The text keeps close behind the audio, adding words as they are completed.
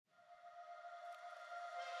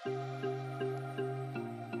Hi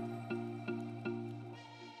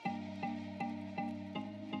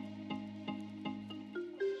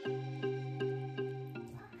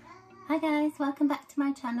guys, welcome back to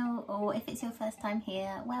my channel, or if it's your first time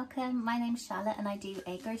here, welcome. My name's Charlotte and I do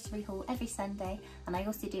a grocery haul every Sunday, and I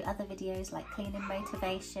also do other videos like cleaning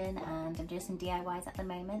motivation, and I'm doing some DIYs at the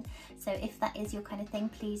moment. So if that is your kind of thing,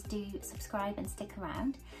 please do subscribe and stick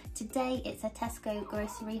around. Today it's a Tesco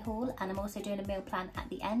grocery haul, and I'm also doing a meal plan at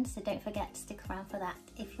the end, so don't forget to stick around for that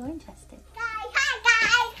if you're interested. Hi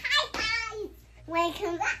guys!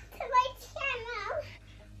 Welcome back to my channel.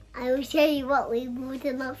 I will show you what we bought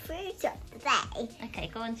in our food shop today.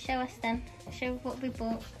 Okay, go on, show us then. Show what we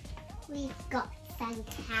bought. We've got some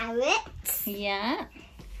carrots. Yeah.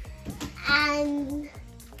 And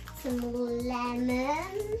some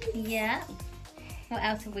lemons. Yeah. What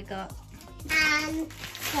else have we got? And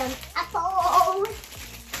some apples.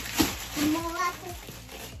 Some more apples.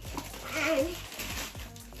 And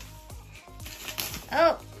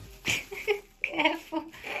oh! Careful.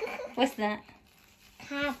 What's that?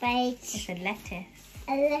 cabbage. It's a lettuce.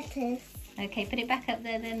 A lettuce. Okay, put it back up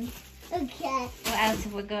there then. Okay. What else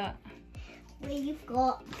have we got? We've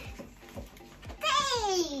got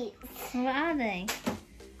these. What are they?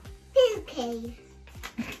 Cookies.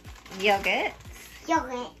 Yogurt.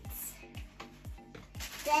 Yogurts.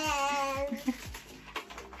 Then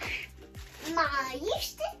my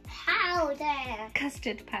used powder.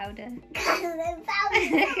 Custard powder. Custard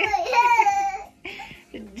powder.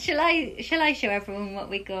 Shall I show everyone what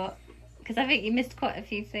we got? Because I think you missed quite a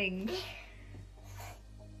few things.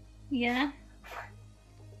 Yeah?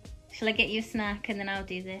 Shall I get you a snack and then I'll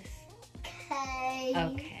do this?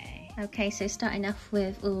 Okay. Okay, so starting off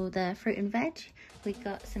with all the fruit and veg. We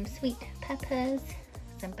got some sweet peppers,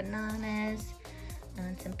 some bananas,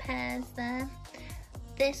 and some pears there.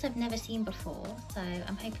 This I've never seen before, so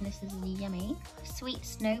I'm hoping this is yummy. Sweet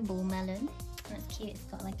snowball melon. That's cute, it's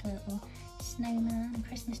got like a little snowman and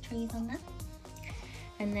Christmas trees on there.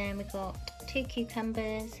 And then we got 2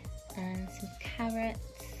 cucumbers and some carrots,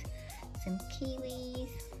 some kiwis,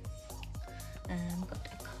 got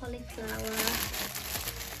a cauliflower.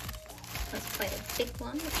 That's quite a big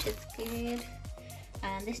one, which is good.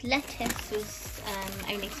 And this lettuce was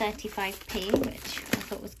only 35p, which I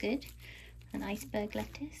thought was good. An iceberg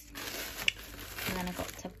lettuce. And then I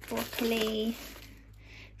got some broccoli.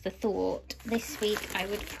 So I thought this week I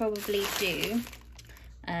would probably do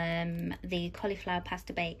the cauliflower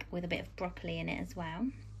pasta bake with a bit of broccoli in it as well.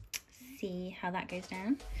 See how that goes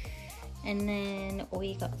down. And then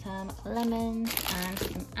we got some lemons and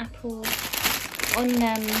some apples.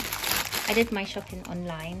 I did my shopping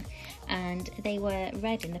online and they were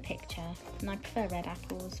red in the picture, and I prefer red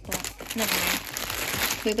apples, but never mind.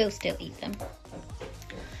 We will still eat them.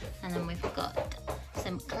 And then we've got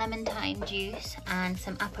some clementine juice and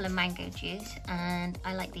some apple and mango juice, and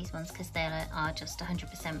I like these ones because they are just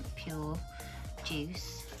 100% pure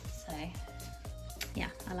juice, so yeah,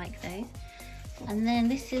 I like those. And then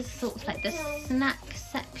this is sort of like the snack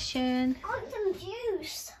section. I want some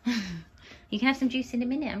juice. You can have some juice in a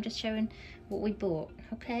minute, I'm just showing what we bought,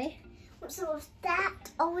 okay? What's all of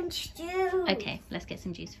that? Orange juice. Okay, let's get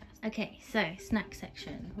some juice first. Okay, so snack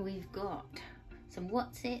section, we've got some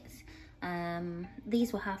Whatsits.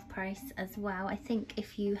 These were half price as well. I think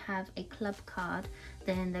if you have a club card,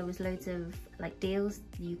 then there was loads of like deals.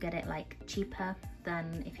 You get it like cheaper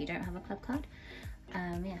than if you don't have a club card.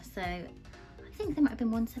 Yeah, so I think they might have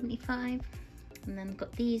been $1.75. And then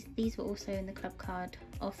got these were also in the club card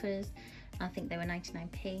offers. I think they were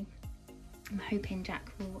 99p. I'm hoping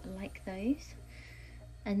Jack will like those.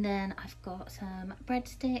 And then I've got some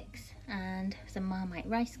breadsticks and some Marmite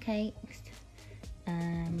rice cakes.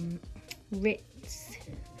 Ritz.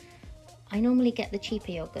 I normally get the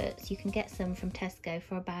cheaper yogurts. You can get some from Tesco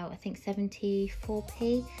for about, I think,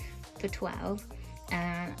 74p for 12.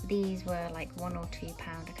 And these were like £1 or £2,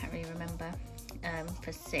 I can't really remember,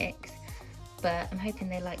 for 6. But I'm hoping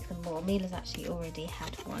they like them more. Mila's actually already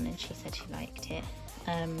had one and she said she liked it.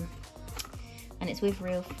 And it's with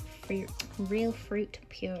real fruit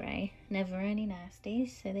puree. Never any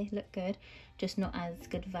nasties, so they look good. Just not as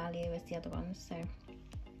good value as the other ones. So,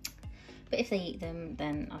 but if they eat them,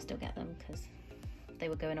 then I'll still get them because they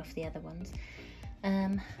were going off the other ones.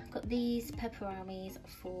 Got these pepperonis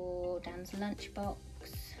for Dan's lunchbox,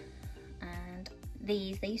 and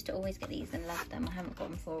these, they used to always get these and love them. I haven't got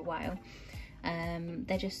them for a while.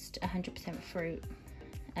 They're just 100% fruit,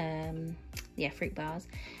 yeah, fruit bars,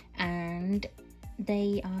 and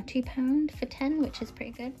they are £2 for 10, which is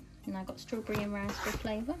pretty good. And I got strawberry and raspberry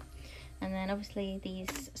flavour. And then obviously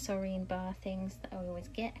these Soreen bar things that I always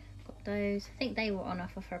get. got those. I think they were on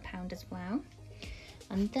offer for £1 as well.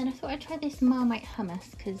 And then I thought I'd try this Marmite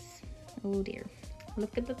hummus because, oh dear,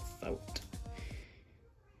 look at the salt.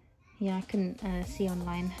 Yeah, I couldn't see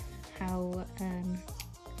online how,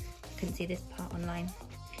 I couldn't see this part online.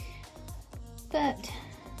 But,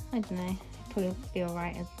 I don't know, probably be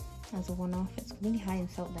alright as a one-off. It's really high in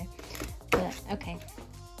salt though. But, okay.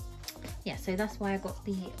 Yeah, so that's why I got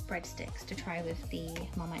the breadsticks to try with the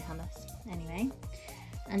Marmite hummus. Anyway.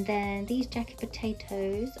 And then these jacket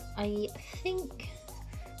potatoes, I think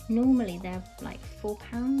normally they're like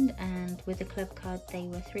 £4, and with the club card they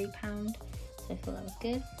were £3, so I thought that was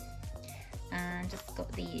good. And just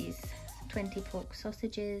got these 20 pork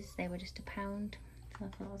sausages, they were just £1, so I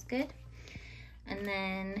thought that was good. And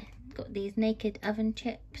then got these naked oven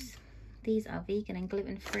chips. These are vegan and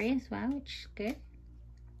gluten free as well, which is good.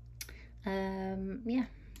 Yeah,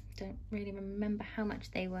 don't really remember how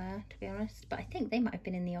much they were, to be honest, but I think they might have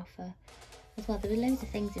been in the offer as well. There were loads of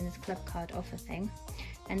things in this club card offer thing.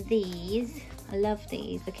 And these, I love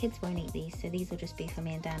these. The kids won't eat these, so these will just be for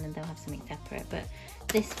me and Dan, and they'll have something separate. But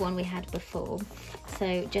this one we had before,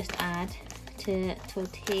 so just add to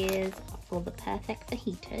tortillas for the perfect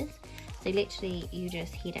fajitas. So literally you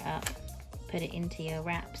just heat it up, put it into your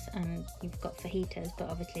wraps, and you've got fajitas, but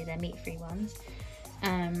obviously they're meat-free ones.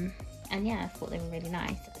 And yeah, I thought they were really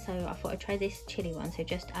nice, so I thought I'd try this chili one. So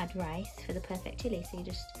just add rice for the perfect chili. So you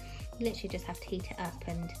literally just have to heat it up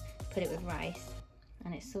and put it with rice,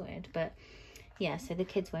 and it's sorted. But yeah, so the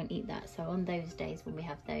kids won't eat that, so on those days when we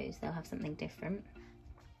have those, they'll have something different.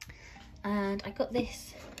 And I got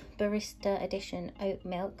this barista edition oat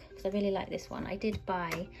milk because I really like this one. I did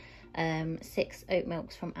buy 6 oat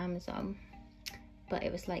milks from Amazon, but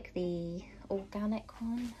it was like the organic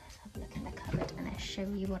one. Let's have a look in the cupboard and I'll show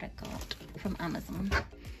you what I got from Amazon.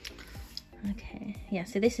 Okay, yeah,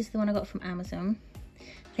 so this is the one I got from Amazon.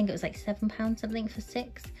 I think it was like £7 something for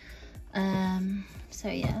 6. So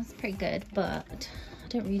yeah, it's pretty good, but I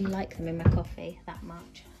don't really like them in my coffee that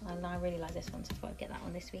much, and I really like this one, so I thought I'd get that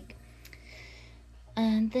one this week.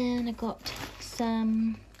 And then I got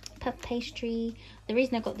some puff pastry. The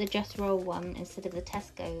reason I got the Just Roll one instead of the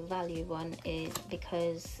Tesco value one is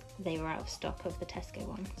because they were out of stock of the Tesco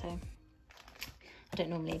one, so I don't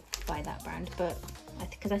normally buy that brand, but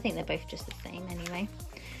because I think they're both just the same anyway.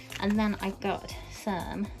 And then I got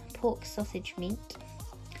some pork sausage meat,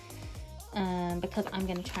 because I'm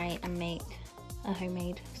going to try and make a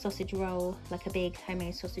homemade sausage roll, like a big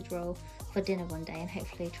homemade sausage roll for dinner one day, and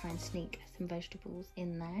hopefully try and sneak some vegetables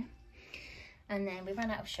in there. And then we ran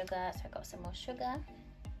out of sugar, so I got some more sugar.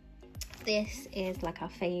 This is like our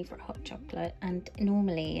favourite hot chocolate, and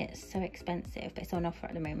normally it's so expensive, but it's on offer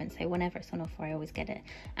at the moment, so whenever it's on offer I always get it,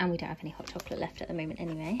 and we don't have any hot chocolate left at the moment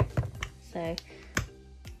anyway, so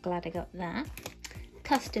glad I got that.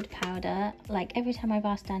 Custard powder, like every time I've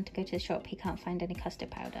asked Dan to go to the shop he can't find any custard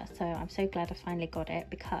powder, so I'm so glad I finally got it,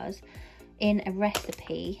 because in a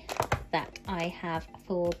recipe that I have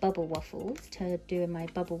for bubble waffles to do in my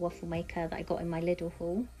bubble waffle maker that I got in my Lidl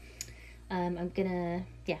haul, I'm gonna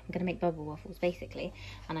make bubble waffles basically,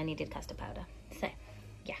 and I needed custard powder, so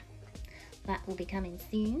yeah, that will be coming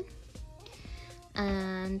soon.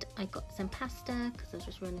 And I got some pasta because I was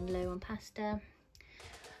just running low on pasta.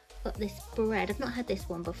 Got this bread, I've not had this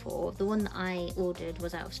one before. The one that I ordered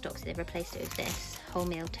was out of stock, so they've replaced it with this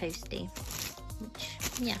wholemeal toasty, which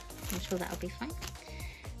yeah, I'm sure that'll be fine.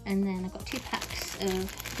 And then I got 2 packs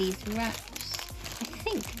of these wraps. I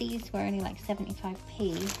think these were only like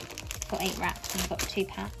 75p for 8 wraps, and I got 2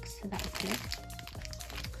 packs, so that was good.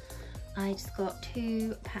 I just got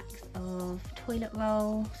 2 packs of toilet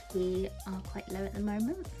rolls. We are quite low at the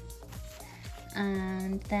moment.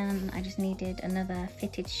 And then I just needed another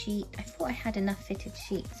fitted sheet. I thought I had enough fitted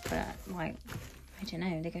sheets, but like, I don't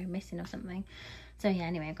know, they go missing or something. So yeah,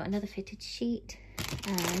 anyway, I got another fitted sheet,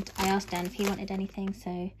 and I asked Dan if he wanted anything,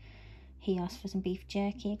 so he asked for some beef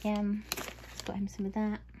jerky again. Got him some of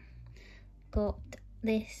that. Got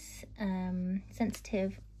this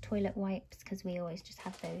sensitive toilet wipes, because we always just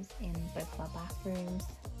have those in both of our bathrooms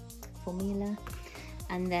for Mila.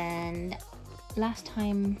 And then last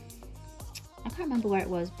time, I can't remember where it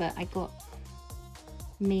was, but I got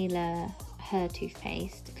Mila her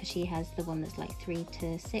toothpaste because she has the one that's like 3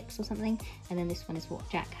 to 6 or something, and then this one is what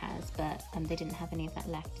Jack has, but they didn't have any of that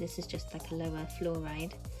left. This is just like a lower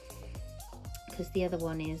fluoride, because the other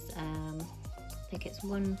one is I think it's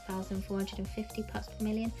 1,450 parts per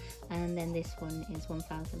million, and then this one is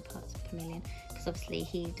 1,000 parts per million, because obviously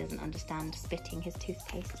he doesn't understand splitting his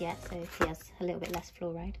toothpaste yet, so he has a little bit less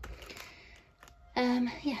fluoride.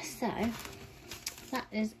 Yeah, so that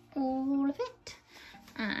is all of it.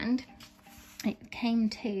 And it came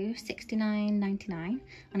to $69.99,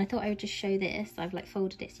 and I thought I would just show this. I've like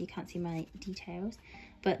folded it so you can't see my details,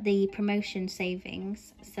 but the promotion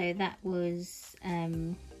savings, so that was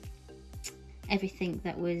everything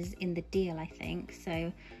that was in the deal, I think.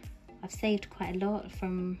 So I've saved quite a lot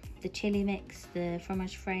from the chili mix, the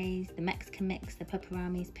fromage fraise, the Mexican mix, the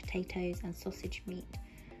pepperonis, potatoes and sausage meat.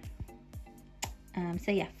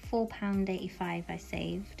 So yeah, £4.85 I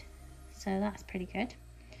saved, so that's pretty good.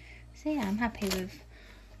 So yeah, I'm happy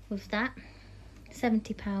with that.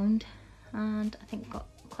 £70, and I think got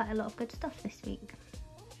quite a lot of good stuff this week.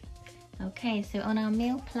 Okay, so on our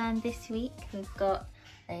meal plan this week, we've got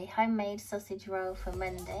a homemade sausage roll for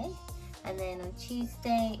Monday, and then on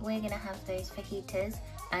Tuesday we're gonna have those fajitas,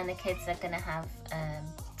 and the kids are gonna have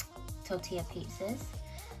tortilla pizzas,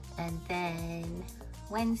 and then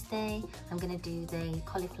Wednesday I'm gonna do the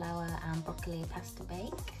cauliflower and broccoli pasta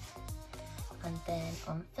bake. And then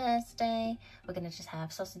on Thursday, we're gonna just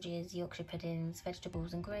have sausages, Yorkshire puddings,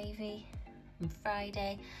 vegetables and gravy. And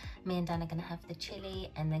Friday, me and Dan are gonna have the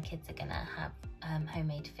chili, and the kids are gonna have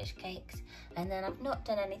homemade fish cakes. And then I've not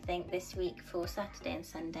done anything this week for Saturday and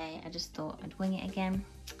Sunday. I just thought I'd wing it again.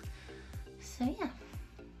 So yeah,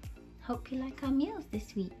 hope you like our meals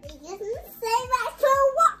this week. Thank you so much for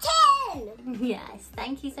watching. Yes,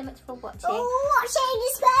 thank you so much for watching. Watching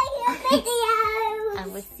this video.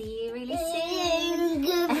 And we'll see you